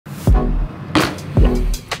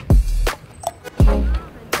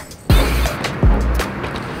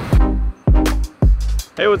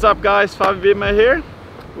Hey, what's up guys, Fabio Wibmer here.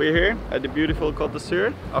 We're here at the beautiful Côte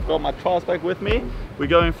d'Azur. I've got my trials bag with me. We're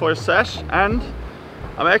going for a sesh and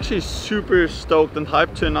I'm actually super stoked and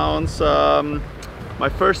hyped to announce my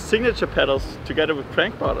first signature pedals together with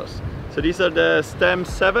crankbrothers. So these are the Stem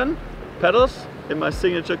 7 pedals in my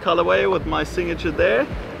signature colorway with my signature there,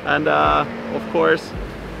 and of course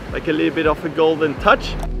like a little bit of a golden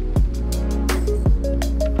touch.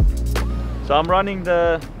 So I'm running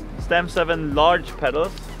the Stem 7 large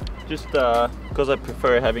pedals just because I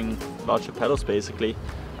prefer having larger pedals basically,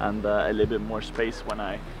 and a little bit more space when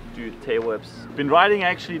I do tail whips. Been riding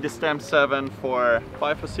actually the Stem 7 for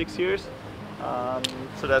 5 or 6 years,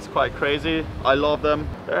 so that's quite crazy. I love them.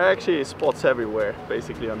 There are actually spots everywhere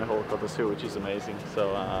basically on the whole Côte d'Azur, which is amazing.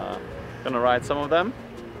 So gonna ride some of them.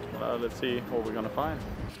 Let's see what we're gonna find.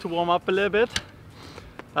 To warm up a little bit,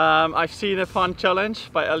 I've seen a fun challenge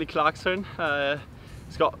by Ellie Clarkson.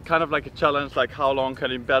 It's got kind of like a challenge like how long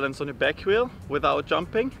can you balance on the back wheel without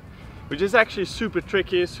jumping, which is actually super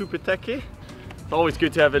tricky, super techy. It's always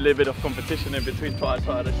good to have a little bit of competition in between trial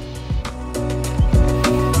riders.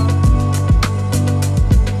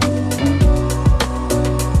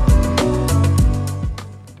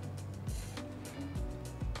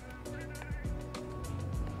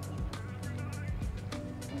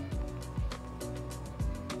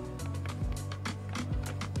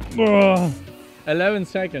 Oh, 11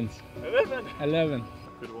 seconds. 11? 11.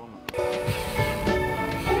 Good warm up.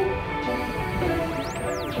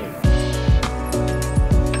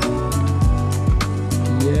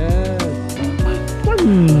 Yes.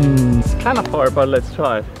 It's kind of hard, but let's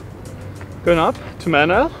try it. Going up to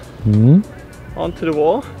manual, onto the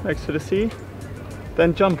wall next to the sea,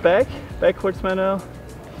 then jump backwards manual,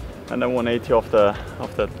 and then 180 off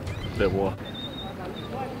the wall.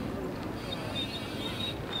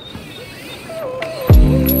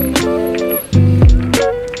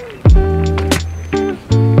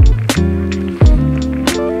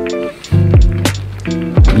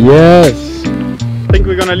 Yes. I think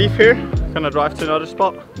we're gonna leave here, gonna drive to another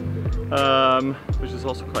spot, which is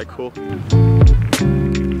also quite cool.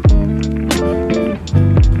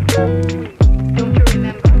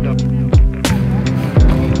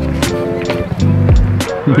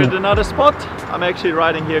 We're at another spot. I'm actually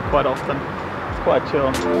riding here quite often. It's quite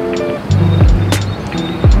chill.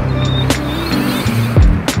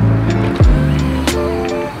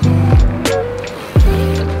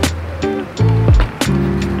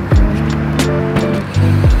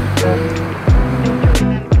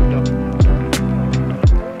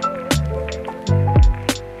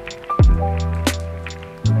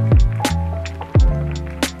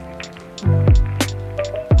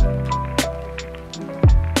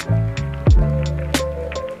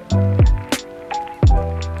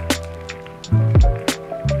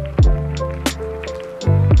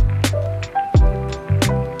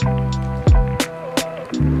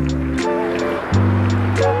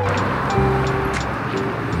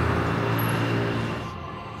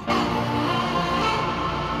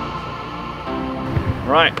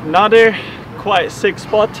 Right, another quite sick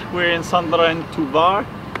spot. We're in Saint-Laurent-du-Var.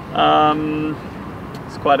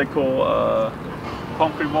 It's quite a cool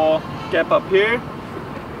concrete wall gap up here.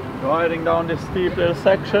 Riding down this steep little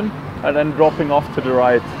section and then dropping off to the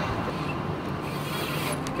right.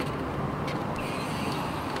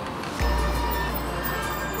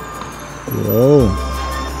 Whoa.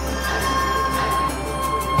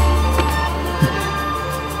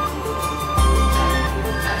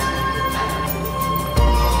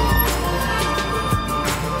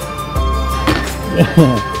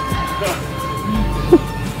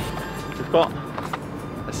 We've got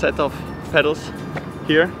a set of pedals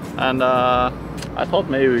here, and I thought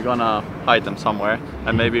maybe we're gonna hide them somewhere,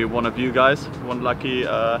 and maybe one of you guys, one lucky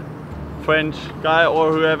French guy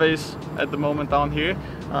or whoever is at the moment down here,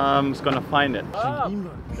 is gonna find it.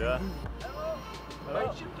 Yeah. My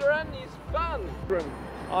children is fun.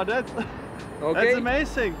 Oh, that's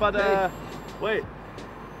amazing. But wait,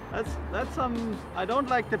 that's some. I don't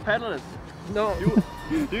like the pedals. No.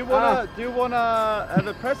 Do you wanna have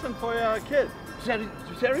a present for your kid?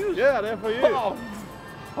 Serious? Yeah, they're for you.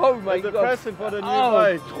 Oh my God. God. A present for the new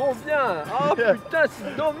bike. Trop bien. Oh Yeah. putain,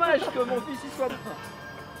 c'est dommage que mon fils y soit.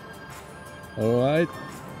 Alright.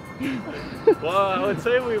 Well, I would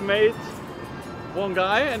say we made one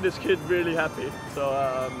guy and this kid really happy. So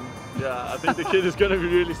yeah, I think the kid is gonna be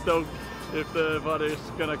really stoked if the brother's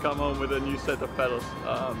gonna come home with a new set of pedals.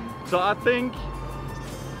 So I think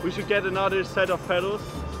we should get another set of pedals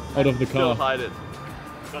Out of the still car. hide it.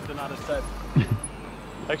 Got another set.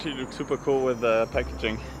 Actually looks super cool with the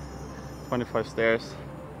packaging. 25 stairs.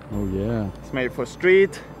 Oh yeah. It's made for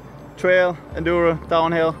street, trail, enduro,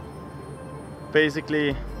 downhill,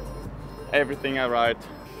 basically everything I ride.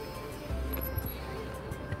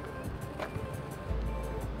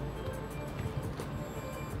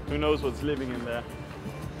 Who knows what's living in there?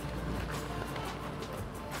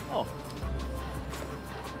 Oh.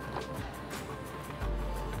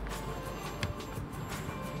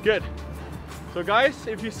 Good. So guys,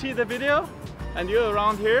 if you see the video and you're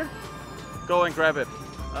around here, go and grab it.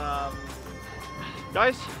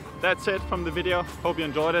 Guys, that's it from the video. Hope you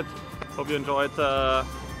enjoyed it. Hope you enjoyed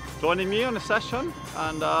joining me on the session,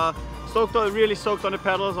 and really stoked on the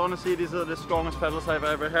pedals. Honestly, these are the strongest pedals I've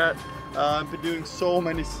ever had. I've been doing so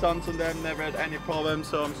many stunts on them, never had any problems,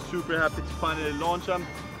 so I'm super happy to finally launch them.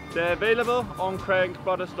 They're available on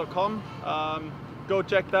crankbrothers.com. Go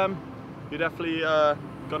check them. You're definitely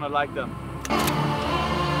gonna like them.